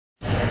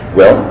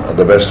Well,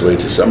 the best way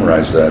to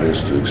summarize that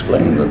is to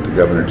explain that the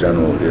Governor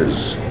General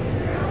is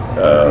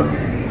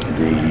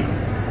the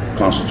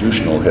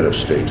constitutional head of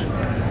state,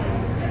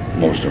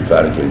 most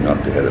emphatically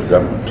not the head of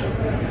government.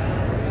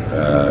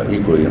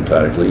 Equally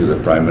emphatically, the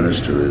Prime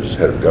Minister is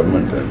head of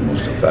government and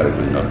most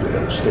emphatically not the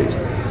head of state.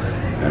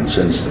 And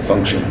since the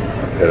function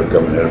of head of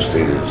government, head of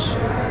state is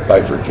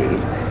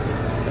bifurcated,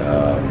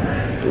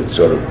 it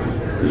sort of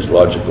is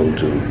logical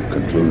to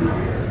conclude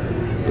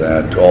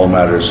that all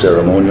matters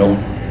ceremonial,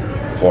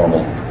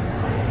 formal,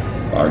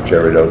 are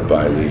carried out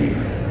by the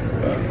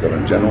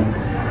Governor General.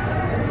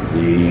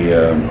 The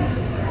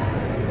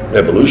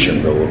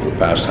evolution, though, of the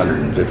past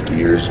 150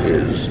 years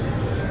is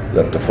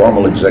that the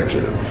formal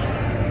executive,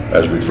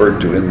 as referred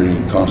to in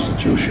the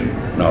Constitution,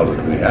 now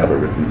that we have a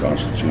written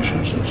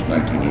Constitution since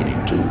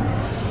 1982,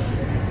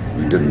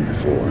 we didn't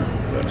before,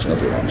 that's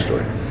another long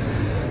story.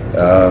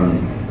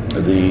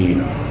 The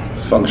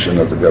function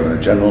of the Governor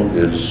General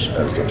is,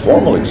 as the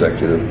formal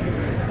executive,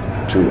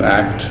 to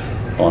act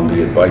on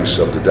the advice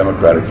of the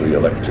democratically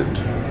elected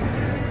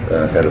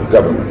head of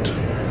government.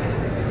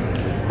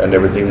 And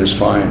everything is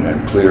fine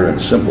and clear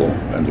and simple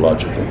and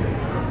logical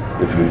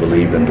if you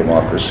believe in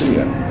democracy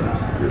and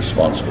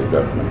responsible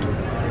government,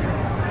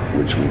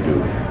 which we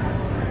do.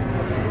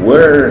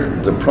 Where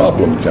the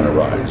problem can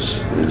arise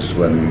is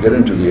when we get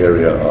into the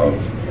area of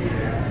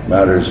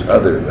matters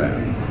other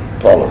than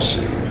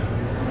policy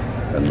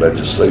and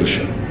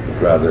legislation, but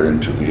rather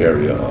into the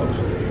area of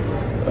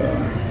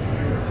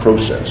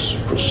process,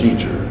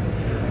 procedure,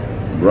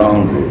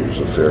 ground rules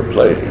of fair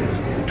play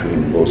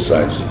between both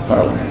sides of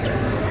Parliament.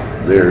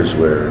 There's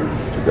where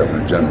the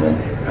Governor General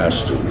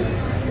has to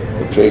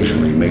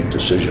occasionally make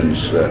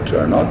decisions that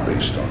are not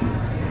based on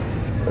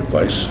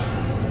advice,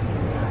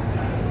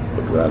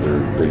 but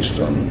rather based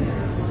on,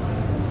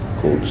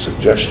 quote,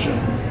 suggestion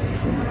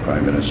from the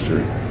Prime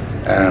Minister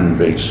and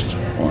based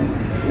on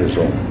his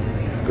own,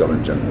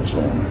 Governor General's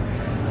own,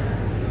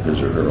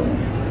 his or her own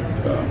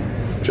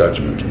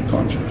judgment and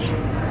conscience.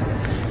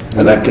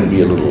 And that can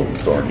be a little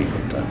thorny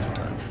from time to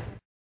time.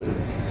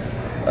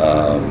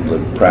 The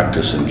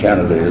practice in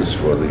Canada is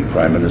for the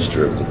Prime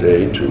Minister of the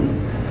day to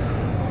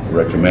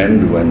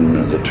recommend,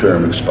 when the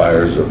term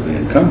expires of the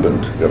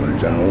incumbent Governor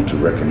General, to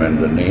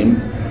recommend a name,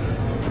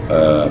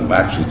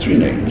 actually 3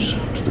 names,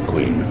 to the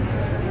Queen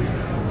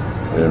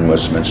in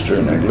Westminster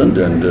in England,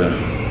 and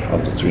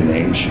of the 3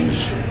 names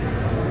she's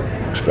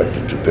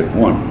expected to pick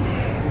one.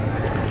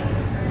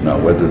 Now,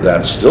 whether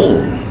that's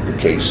still the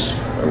case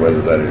or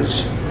whether that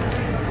is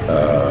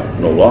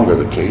no longer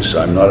the case,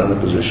 I'm not in a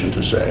position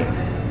to say.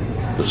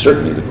 But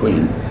certainly the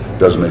Queen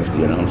does make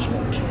the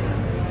announcement,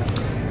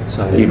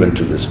 so even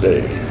to this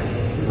day.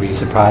 Were you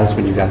surprised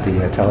when you got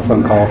the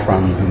telephone call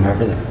from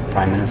whomever, the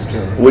Prime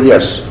Minister? Well,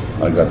 yes,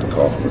 I got the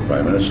call from the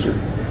Prime Minister.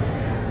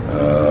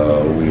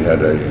 We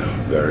had a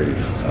very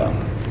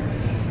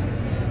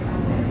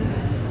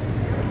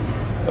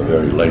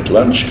late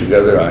lunch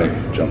together. I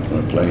jumped on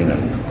a plane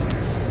and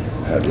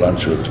had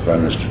lunch with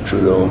Prime Minister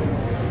Trudeau,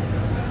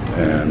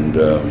 and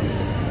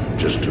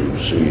just to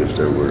see if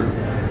there were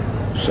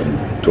some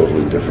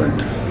totally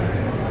different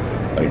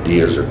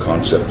ideas or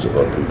concepts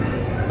about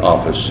the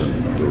office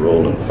and the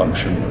role and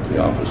function of the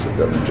office of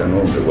Governor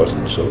General. There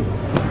wasn't, so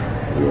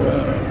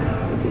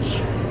it was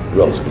a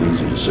relatively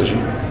easy decision.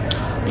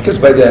 Because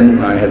by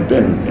then I had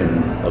been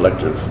in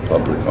elective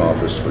public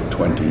office for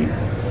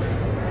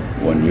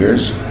 21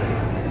 years,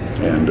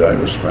 and I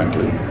was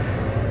frankly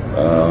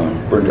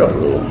burnt out a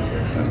little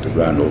at the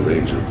grand old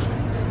age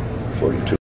of 42.